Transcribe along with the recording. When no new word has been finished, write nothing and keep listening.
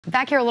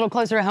Back here a little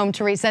closer to home,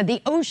 Teresa, the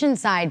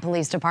Oceanside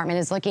Police Department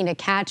is looking to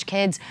catch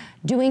kids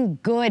doing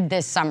good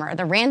this summer.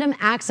 The Random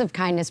Acts of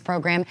Kindness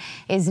program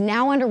is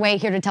now underway.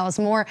 Here to tell us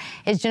more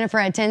is Jennifer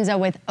Atenza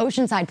with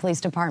Oceanside Police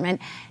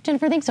Department.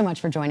 Jennifer, thanks so much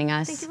for joining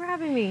us. Thank you for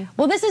having me.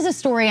 Well, this is a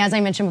story, as I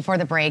mentioned before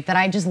the break, that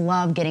I just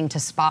love getting to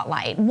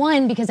spotlight.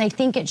 One, because I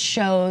think it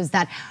shows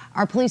that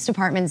our police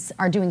departments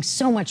are doing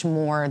so much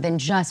more than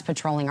just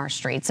patrolling our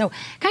streets. So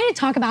kind of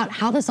talk about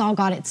how this all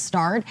got its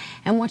start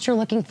and what you're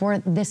looking for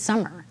this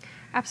summer.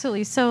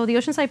 Absolutely. So the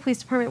Oceanside Police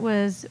Department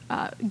was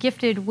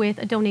gifted with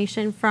a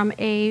donation from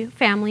a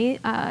family,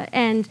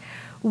 and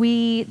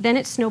then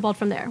it snowballed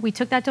from there. We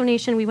took that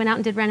donation, we went out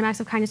and did Random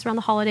Acts of Kindness around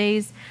the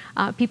holidays.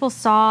 People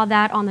saw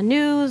that on the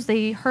news,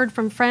 they heard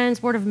from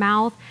friends, word of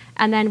mouth,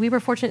 and then we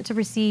were fortunate to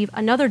receive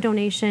another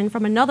donation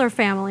from another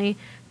family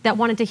that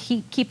wanted to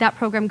keep that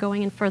program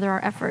going and further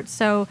our efforts.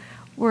 So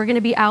we're going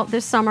to be out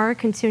this summer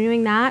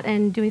continuing that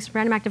and doing some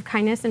random act of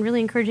kindness and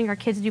really encouraging our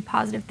kids to do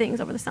positive things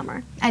over the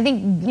summer. I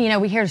think, you know,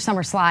 we hear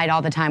summer slide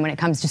all the time when it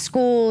comes to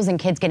schools and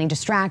kids getting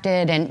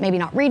distracted and maybe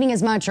not reading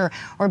as much or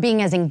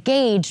being as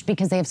engaged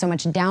because they have so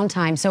much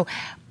downtime. So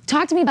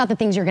talk to me about the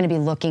things you're going to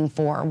be looking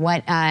for.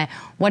 What are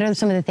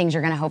some of the things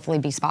you're going to hopefully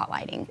be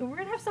spotlighting? We're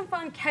going to have some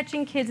fun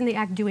catching kids in the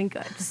act doing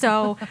good.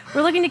 So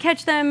we're looking to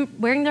catch them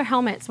wearing their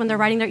helmets when they're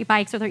riding their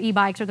bikes or their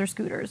e-bikes or their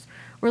scooters.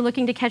 We're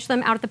looking to catch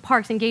them out at the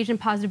parks, engaged in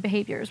positive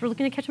behaviors. We're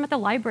looking to catch them at the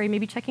library,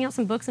 maybe checking out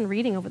some books and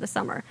reading over the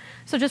summer.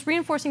 So just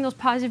reinforcing those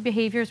positive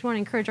behaviors. We want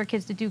to encourage our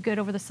kids to do good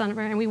over the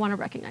summer, and we want to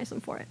recognize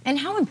them for it. And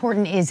how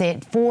important is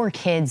it for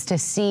kids to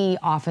see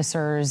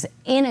officers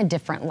in a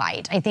different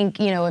light? I think,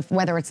 you know,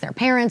 whether it's their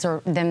parents or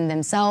them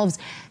themselves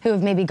who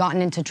have maybe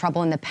gotten into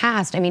trouble in the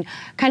past, I mean,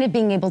 kind of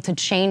being able to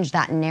change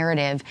that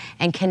narrative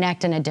and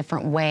connect in a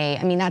different way.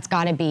 I mean, that's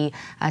got to be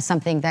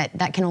something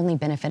that can only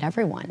benefit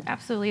everyone.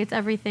 Absolutely, it's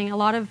everything. A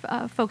lot of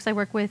folks I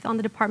work with on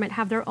the department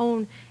have their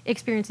own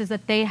experiences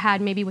that they had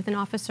maybe with an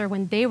officer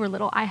when they were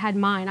little. I had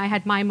mine. I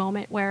had my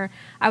moment where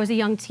I was a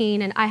young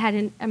teen and I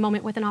had a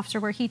moment with an officer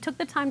where he took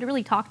the time to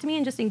really talk to me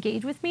and just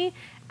engage with me,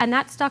 and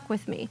that stuck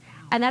with me.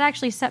 And that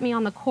actually set me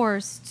on the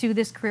course to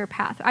this career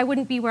path. I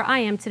wouldn't be where I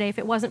am today if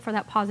it wasn't for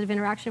that positive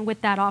interaction with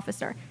that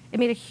officer. It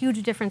made a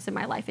huge difference in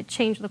my life. It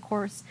changed the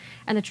course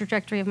and the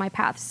trajectory of my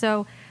path.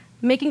 So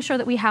making sure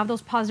that we have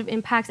those positive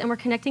impacts and we're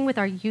connecting with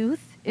our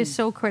youth is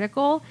so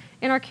critical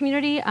in our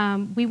community.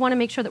 We want to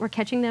make sure that we're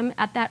catching them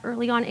at that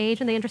early on age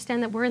and they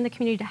understand that we're in the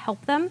community to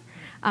help them.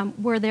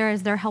 We're there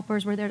as their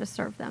helpers, we're there to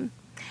serve them.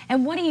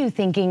 And what are you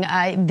thinking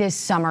this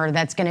summer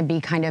that's going to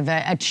be kind of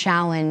a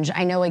challenge?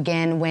 I know,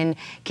 again, when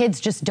kids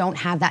just don't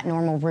have that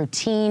normal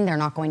routine, they're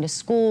not going to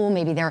school,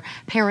 maybe their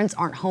parents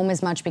aren't home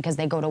as much because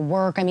they go to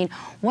work. I mean,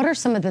 what are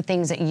some of the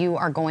things that you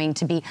are going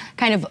to be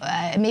kind of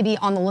maybe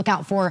on the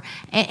lookout for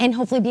and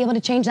hopefully be able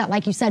to change that,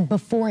 like you said,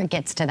 before it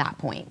gets to that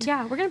point?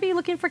 Yeah, we're going to be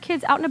looking for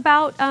kids out and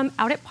about,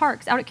 out at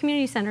parks, out at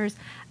community centers,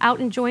 out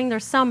enjoying their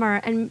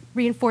summer and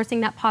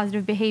reinforcing that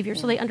positive behavior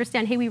so they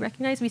understand, hey, we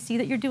recognize, we see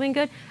that you're doing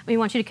good, and we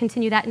want you to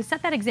continue that and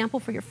set that example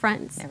for your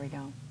friends. There we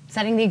go.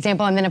 Setting the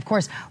example, and then of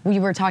course we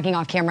were talking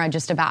off camera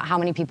just about how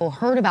many people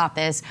heard about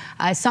this.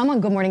 Some on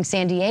Good Morning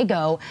San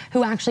Diego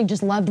who actually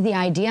just loved the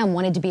idea and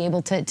wanted to be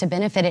able to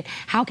benefit it.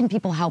 How can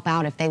people help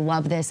out if they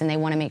love this and they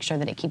want to make sure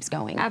that it keeps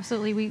going?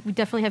 Absolutely, we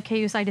definitely have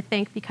KUSI to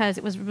thank because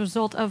it was a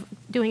result of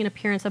doing an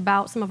appearance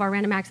about some of our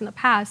random acts in the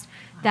past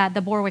that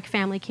the Borwick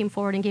family came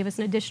forward and gave us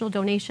an additional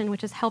donation,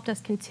 which has helped us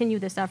continue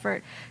this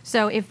effort.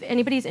 So if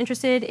anybody's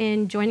interested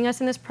in joining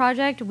us in this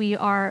project, we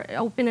are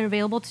open and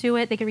available to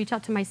it. They can reach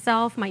out to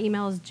myself. My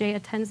email is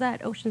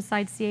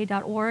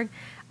jatenza@oceansideca.org.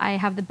 I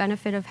have the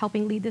benefit of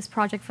helping lead this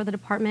project for the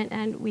department,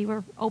 and we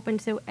were open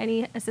to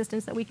any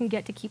assistance that we can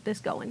get to keep this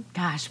going.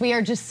 Gosh, we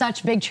are just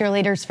such big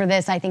cheerleaders for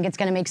this. I think it's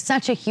going to make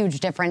such a huge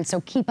difference.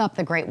 So keep up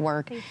the great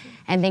work. Thank you.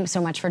 And thanks so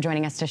much for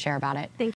joining us to share about it. Thank you.